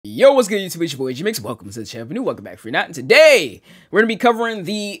Yo, what's good, YouTube? It's your boy Ejahmix. Welcome to the channel. New, welcome back if you're not. And today we're gonna be covering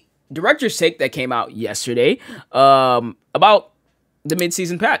the director's take that came out yesterday about the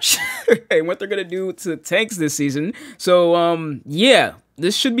mid-season patch and what they're gonna do to tanks this season. So yeah,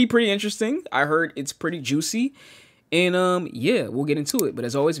 this should be pretty interesting. I heard it's pretty juicy, and yeah, we'll get into it. But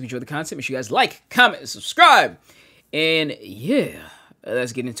as always, if you enjoy the content, make sure you guys like, comment, and subscribe. And yeah,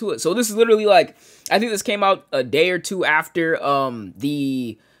 let's get into it. So this is literally like, I think this came out a day or two after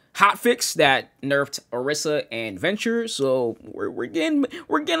the hotfix that nerfed Orisa and Venture. So we're getting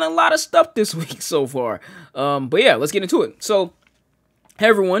a lot of stuff this week so far. But yeah, let's get into it. So hey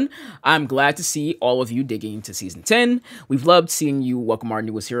everyone, I'm glad to see all of you digging into Season 10. We've loved seeing you welcome our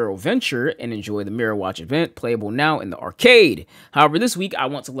newest hero, Venture, and enjoy the Mirror Watch event, playable now in the arcade. However, this week I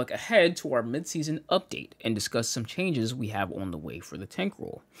want to look ahead to our mid-season update and discuss some changes we have on the way for the tank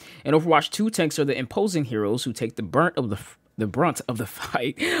role. In Overwatch 2, tanks are the imposing heroes who take the brunt of the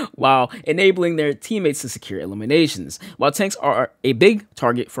fight while enabling their teammates to secure eliminations. While tanks are a big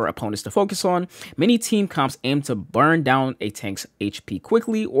target for opponents to focus on, many team comps aim to burn down a tank's HP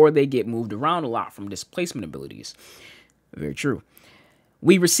quickly, or they get moved around a lot from displacement abilities. Very true.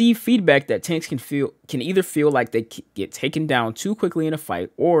 We receive feedback that tanks can either feel like they get taken down too quickly in a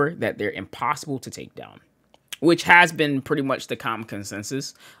fight, or that they're impossible to take down, which has been pretty much the common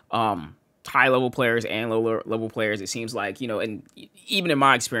consensus. High-level players and lower-level players, it seems like, you know, and even in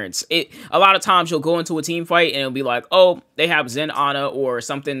my experience, a lot of times you'll go into a team fight and it'll be like, oh, they have Zen Ana or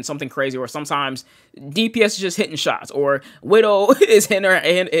something crazy, or sometimes DPS is just hitting shots, or Widow is hitting her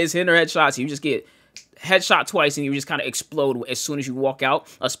headshots. You just get headshot twice and you just kind of explode as soon as you walk out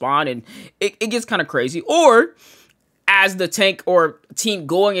a spawn, and it gets kind of crazy. Or as the tank or team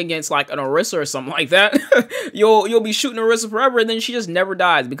going against like an Orisa or something like that, you'll be shooting Orisa forever, and then she just never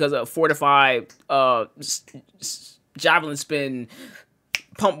dies because of fortified javelin spin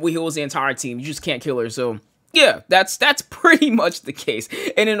pump wheels the entire team. You just can't kill her. So yeah, that's pretty much the case.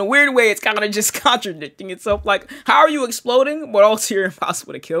 And in a weird way, it's kind of just contradicting itself. Like, how are you exploding, but also you're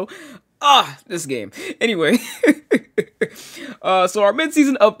impossible to kill? This game. Anyway, so our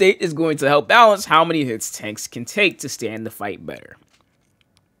mid-season update is going to help balance how many hits tanks can take to stand the fight better.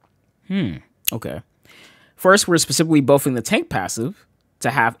 Okay. First, we're specifically buffing the tank passive to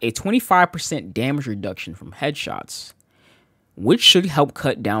have a 25% damage reduction from headshots, which should help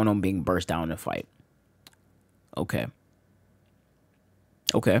cut down on being burst down in a fight. Okay.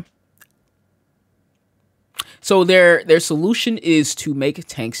 So their solution is to make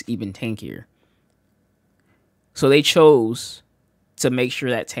tanks even tankier. So they chose to make sure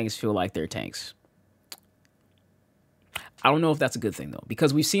that tanks feel like they're tanks. I don't know if that's a good thing, though,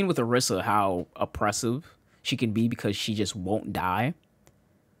 because we've seen with Orisa how oppressive she can be because she just won't die.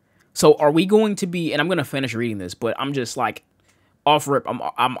 So are we going to be, and I'm going to finish reading this, but I'm just like, off rip,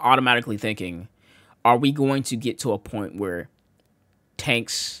 I'm automatically thinking, are we going to get to a point where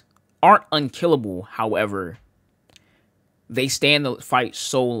tanks aren't unkillable, however, they stay in the fight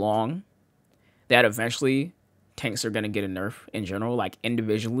so long that eventually tanks are going to get a nerf in general? Like,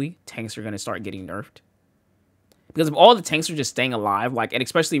 individually, tanks are going to start getting nerfed. Because if all the tanks are just staying alive, like, and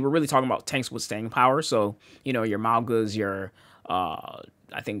especially we're really talking about tanks with staying power. So, you know, your Malgas, your, I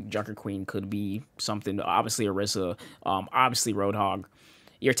think Junker Queen could be something. Obviously, Orisa, obviously Roadhog.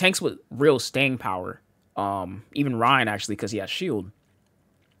 Your tanks with real staying power, even Ryan, actually, because he has shield.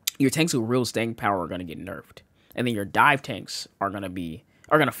 Your tanks with real staying power are going to get nerfed. And then your dive tanks are gonna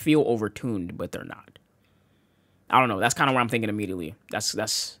feel overtuned, but they're not. I don't know. That's kind of what I'm thinking immediately. That's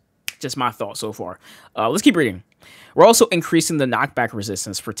just my thought so far. Let's keep reading. We're also increasing the knockback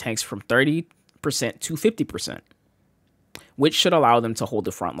resistance for tanks from 30% to 50%, which should allow them to hold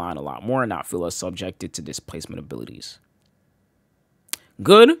the front line a lot more and not feel as subjected to displacement abilities.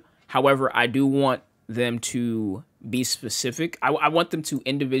 Good. However, I do want them to be specific. I want them to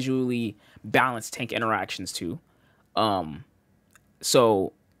individually balance tank interactions too.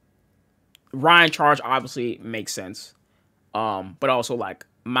 So Ryan charge obviously makes sense. But also like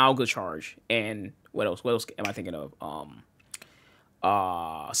Malga charge, and what else am I thinking of?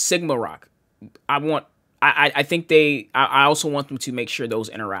 Sigma Rock. I think I also want them to make sure those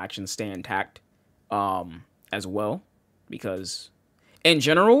interactions stay intact as well, because in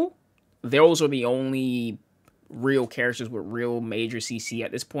general, those are the only real characters with real major CC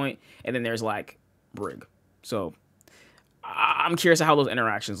at this point, and then there's like Brig. So I'm curious how those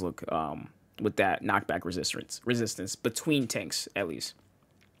interactions look with that knockback resistance between tanks, at least.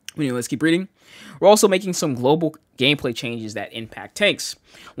 Anyway, let's keep reading. We're also making some global gameplay changes that impact tanks.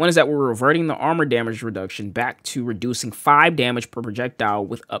 One is that we're reverting the armor damage reduction back to reducing 5 damage per projectile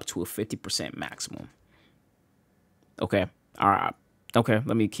with up to a 50% maximum. Okay, all right. Okay,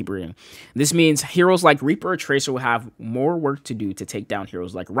 let me keep reading. This means heroes like Reaper or Tracer will have more work to do to take down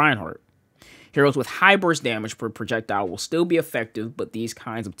heroes like Reinhardt. Heroes with high burst damage per projectile will still be effective, but these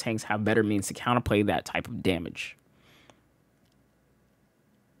kinds of tanks have better means to counterplay that type of damage.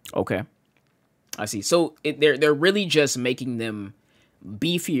 Okay, I see. So they're really just making them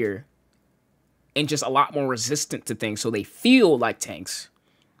beefier and just a lot more resistant to things, so they feel like tanks.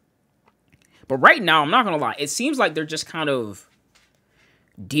 But right now, I'm not gonna lie, it seems like they're just kind of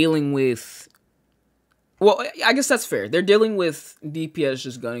dealing with, well, I guess that's fair. They're dealing with DPS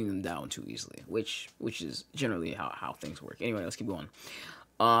just gunning them down too easily, which is generally how things work. Anyway, let's keep going.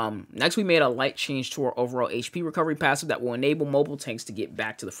 Next, we made a light change to our overall HP recovery passive that will enable mobile tanks to get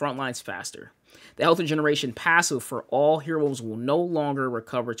back to the front lines faster. The health regeneration passive for all heroes will no longer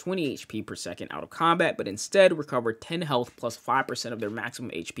recover 20 HP per second out of combat, but instead recover 10 health plus 5% of their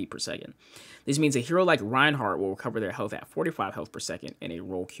maximum HP per second. This means a hero like Reinhardt will recover their health at 45 health per second in a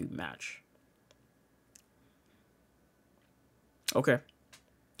roll queue match. Okay.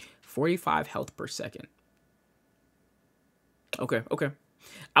 45 health per second. Okay.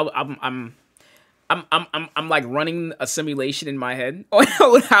 I'm like running a simulation in my head on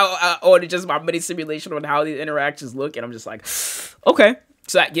how, or just my mini simulation on how these interactions look, and I'm just like, okay.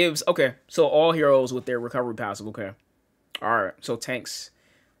 So that gives, okay. So all heroes with their recovery passive, okay. All right. So tanks,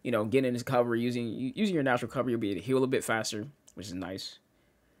 you know, getting into cover, using your natural cover, you'll be able to heal a bit faster, which is nice.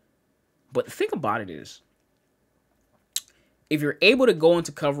 But the thing about it is, if you're able to go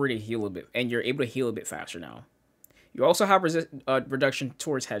into cover to heal a bit, and you're able to heal a bit faster now, you also have reduction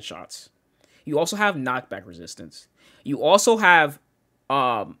towards headshots. You also have knockback resistance. You also have,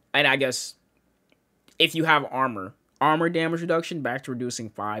 and I guess, if you have armor damage reduction back to reducing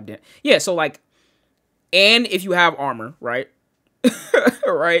 5 damage. Yeah, so like, and if you have armor, right?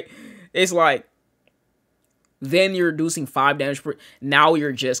 Right? It's like, then you're reducing 5 damage per, now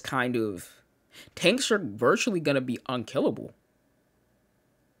you're just kind of, tanks are virtually going to be unkillable.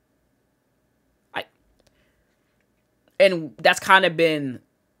 And that's kind of been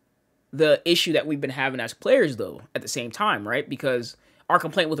the issue that we've been having as players, though, at the same time, right? Because our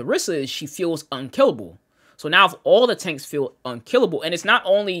complaint with Orisa is she feels unkillable. So now if all the tanks feel unkillable, and it's not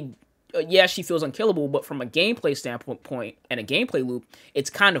only, yeah, she feels unkillable, but from a gameplay standpoint and a gameplay loop, it's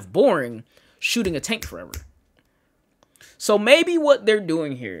kind of boring shooting a tank forever. So maybe what they're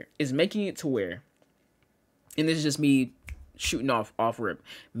doing here is making it to where, and this is just me shooting off rip,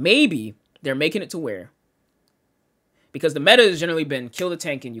 maybe they're making it to where, because the meta has generally been kill the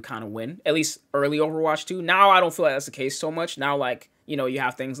tank and you kind of win, at least early Overwatch 2. Now I don't feel like that's the case so much. Now, like, you know, you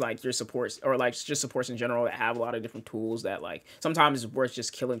have things like your supports, or like just supports in general that have a lot of different tools that, like, sometimes it's worth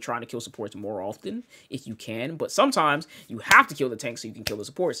just trying to kill supports more often if you can. But sometimes you have to kill the tank so you can kill the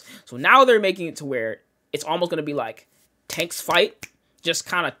supports. So now they're making it to where it's almost going to be like tanks fight, just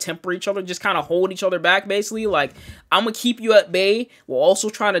kind of temper each other, just kind of hold each other back, basically. Like, I'm going to keep you at bay while also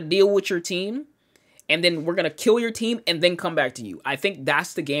trying to deal with your team. And then we're going to kill your team and then come back to you. I think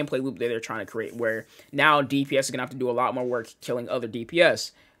that's the gameplay loop that they're trying to create, where now DPS is going to have to do a lot more work killing other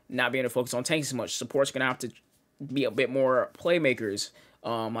DPS, not being able to focus on tanks as much. Support's going to have to be a bit more playmakers.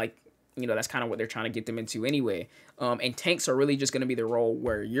 Like, you know, that's kind of what they're trying to get them into anyway. And tanks are really just going to be the role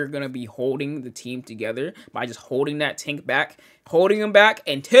where you're going to be holding the team together by just holding that tank back, holding them back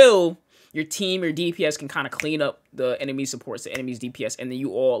until your team, your DPS can kind of clean up the enemy supports, the enemy's DPS, and then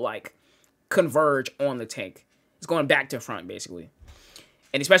you all, like, converge on the tank. It's going back to front, basically.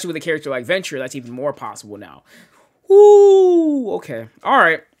 And especially with a character like Venture, that's even more possible now. Ooh, okay. All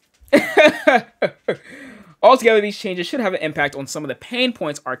right. Altogether, these changes should have an impact on some of the pain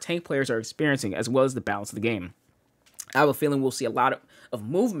points our tank players are experiencing, as well as the balance of the game. I have a feeling we'll see a lot of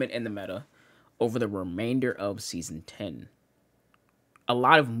movement in the meta over the remainder of Season 10. A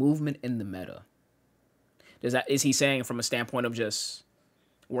lot of movement in the meta. Is he saying from a standpoint of just,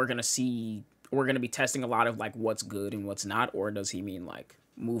 we're going to be testing a lot of, like, what's good and what's not? Or does he mean, like,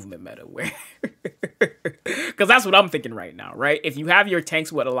 movement meta? Where, because that's what I'm thinking right now, right? If you have your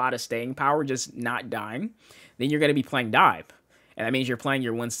tanks with a lot of staying power, just not dying, then you're going to be playing dive. And that means you're playing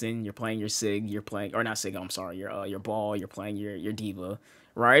your Winston, you're playing your Sig, you're playing, or not Sig, I'm sorry, your Ball, you're playing your Diva,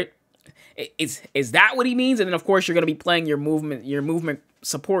 right? Is that what he means? And then, of course, you're going to be playing your movement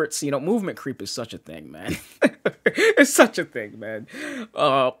supports. You know, movement creep is such a thing, man. It's such a thing, man.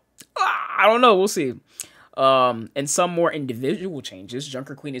 I don't know. We'll see. And some more individual changes.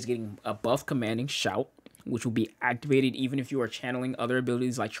 Junker Queen is getting a buff commanding Shout, which will be activated even if you are channeling other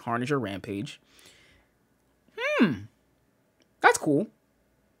abilities like Carnage or Rampage. That's cool.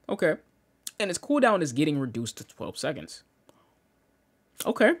 Okay. And its cooldown is getting reduced to 12 seconds.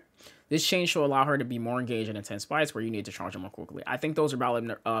 Okay. This change should allow her to be more engaged in intense fights where you need to charge them more quickly. I think those are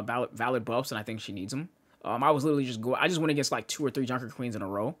valid buffs, and I think she needs them. I was literally I just went against like 2 or 3 Junker Queens in a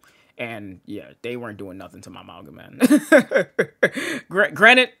row, and yeah, they weren't doing nothing to my Malga, man.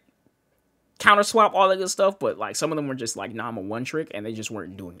 Granted, counter swap, all that good stuff, but like some of them were just like Nama one trick, and they just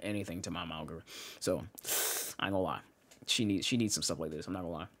weren't doing anything to my Malga. So I ain't gonna lie, she needs some stuff like this. I'm not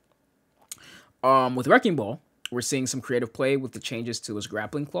gonna lie. With Wrecking Ball, we're seeing some creative play with the changes to his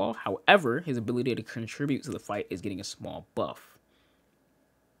grappling claw. However, his ability to contribute to the fight is getting a small buff.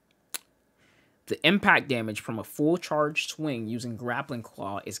 The impact damage from a full charge swing using grappling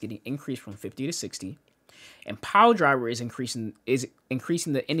claw is getting increased from 50 to 60. And Pile Driver is increasing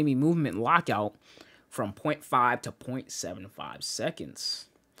the enemy movement lockout from 0.5 to 0.75 seconds.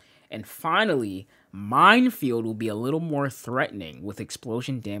 And finally, Minefield will be a little more threatening with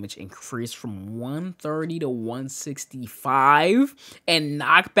explosion damage increased from 130 to 165 and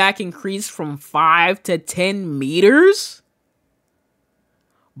knockback increased from 5 to 10 meters?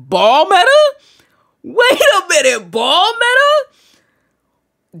 Ball meta? Wait a minute, ball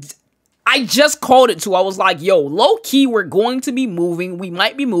meta? I just called it too. I was like, yo, low key, we're going to be moving. We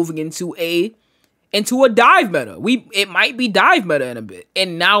might be moving into a dive meta. It might be dive meta in a bit.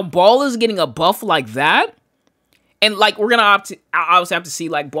 And now Ball is getting a buff like that. And like we're gonna obviously have to see,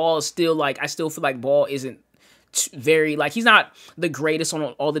 like, Ball is still like, I still feel like Ball isn't very, like, he's not the greatest on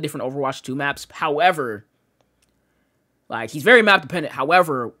all the different Overwatch 2 maps. However, like, he's very map dependent.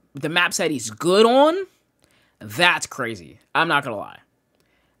 However, the maps that he's good on, that's crazy. I'm not gonna lie.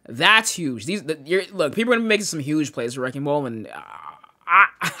 That's huge. Look, people are gonna be making some huge plays for Wrecking Ball, and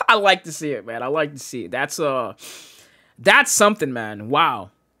I like to see it, man. I like to see it. That's something, man.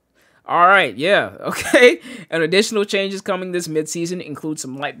 Wow. All right, yeah, okay. And additional changes coming this mid-season include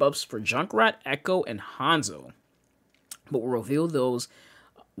some light buffs for Junkrat, Echo, and Hanzo. But we'll reveal those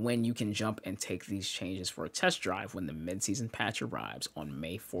when you can jump and take these changes for a test drive when the mid-season patch arrives on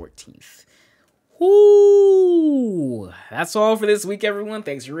May 14th. Whoo! That's all for this week, everyone.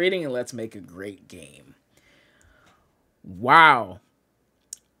 Thanks for reading, and let's make a great game. Wow.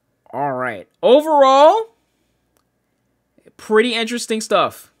 All right. Overall, pretty interesting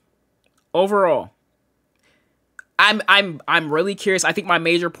stuff. Overall, I'm really curious. I think my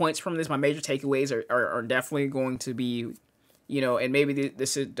major points from this, my major takeaways are definitely going to be, and maybe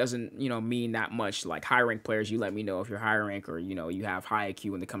this doesn't, mean that much. Like, high rank players, you let me know if you're high rank or, you have high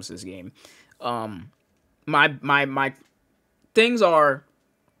IQ when it comes to this game. My things are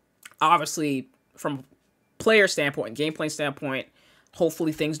obviously from player standpoint, gameplay standpoint.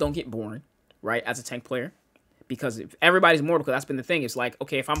 Hopefully things don't get boring, right? As a tank player, because if everybody's mortal, because that's been the thing. It's like,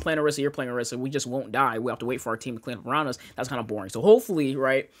 okay, if I'm playing Orisa, you're playing Orisa, we just won't die. We have to wait for our team to clean up around us. That's kind of boring. So hopefully,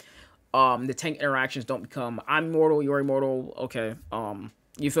 right, the tank interactions don't become I'm immortal, you're immortal. Okay,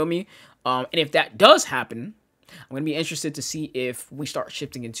 you feel me? And if that does happen, I'm gonna be interested to see if we start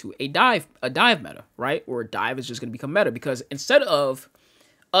shifting into a dive meta, right? Or a dive is just gonna become meta, because instead of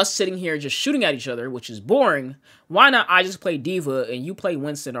us sitting here just shooting at each other, which is boring, why not I just play Diva and you play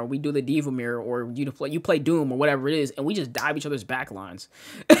Winston, or we do the Diva mirror, or you play Doom or whatever it is, and we just dive each other's back lines.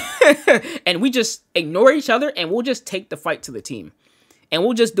 And we just ignore each other, and we'll just take the fight to the team. And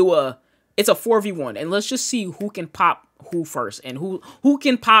we'll just do it's a 4v1, and let's just see who can pop who first, and who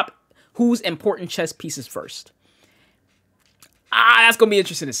can pop whose important chess pieces first. That's gonna be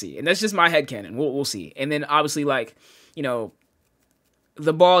interesting to see, and that's just my headcanon. We'll see. And then obviously, like,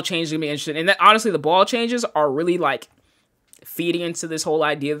 the ball change is gonna be interesting, and honestly, the ball changes are really like feeding into this whole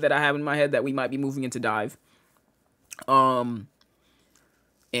idea that I have in my head that we might be moving into dive. And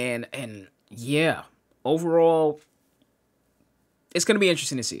yeah, overall, it's gonna be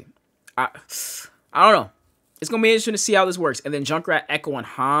interesting to see. I don't know. It's gonna be interesting to see how this works. And then Junkrat, Echo, and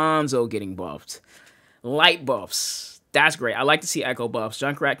Hanzo getting buffed, light buffs. That's great. I like to see Echo buffs.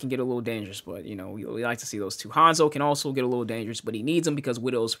 Junkrat can get a little dangerous, but, we like to see those two. Hanzo can also get a little dangerous, but he needs them because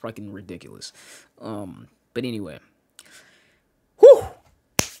Widow's fucking ridiculous. But anyway. Whew.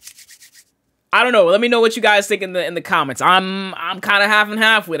 I don't know. Let me know what you guys think in the comments. I'm kind of half and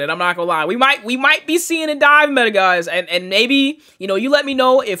half with it. I'm not gonna lie. We might be seeing a dive meta, guys, and maybe, you let me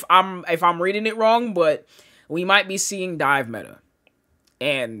know if I'm reading it wrong, but we might be seeing dive meta.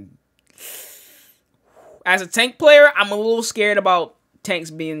 And as a tank player, I'm a little scared about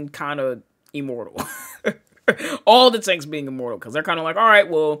tanks being kind of immortal. All the tanks being immortal, because they're kind of like, all right,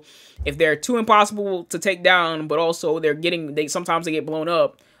 well, if they're too impossible to take down, but also sometimes they get blown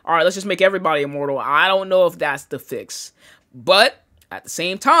up, all right, let's just make everybody immortal. I don't know if that's the fix. But at the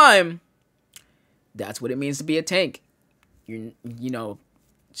same time, that's what it means to be a tank.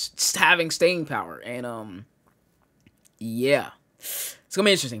 Just having staying power. And, yeah. It's gonna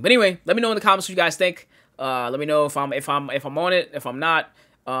be interesting. But anyway, let me know in the comments what you guys think. Let me know if I'm on it, if I'm not.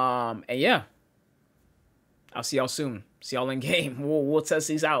 And yeah, I'll see y'all soon. See y'all in game. We'll test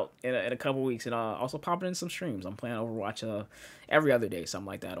these out in a couple weeks, and also popping in some streams. I'm playing Overwatch every other day, something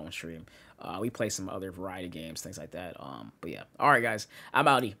like that on stream. We play some other variety games, things like that. But yeah, all right, guys, I'm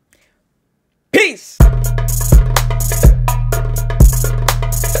outie. Peace.